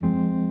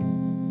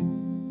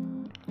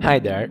Hi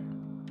there.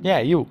 Yeah,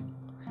 you.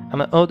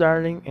 I'm an old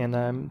darling and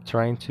I'm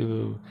trying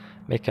to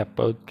make a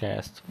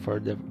podcast for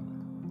the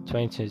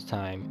 20th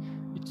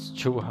time. It's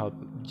true how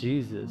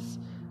Jesus.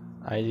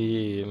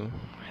 I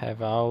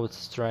have all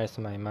stress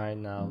in my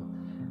mind now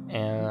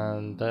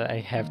and I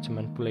have to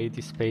manipulate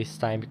the space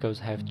time because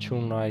I have too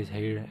noise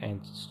here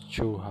and it's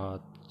too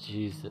hot.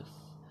 Jesus.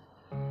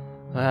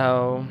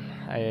 Well,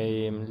 I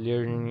am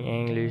learning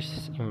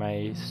English in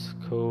my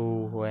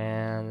school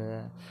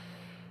and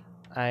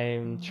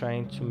I'm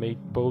trying to make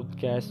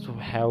podcasts to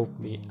help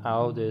me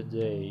all the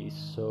day,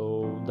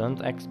 so don't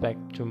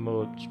expect too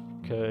much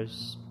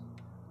because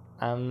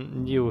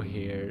I'm new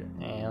here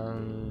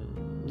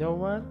and you know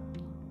what?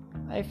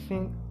 I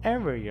think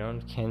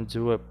everyone can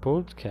do a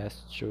podcast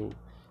too.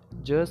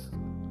 Just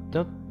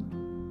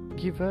don't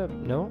give up,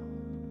 no?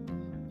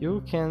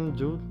 You can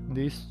do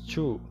this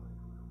too.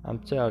 I'm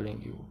telling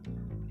you.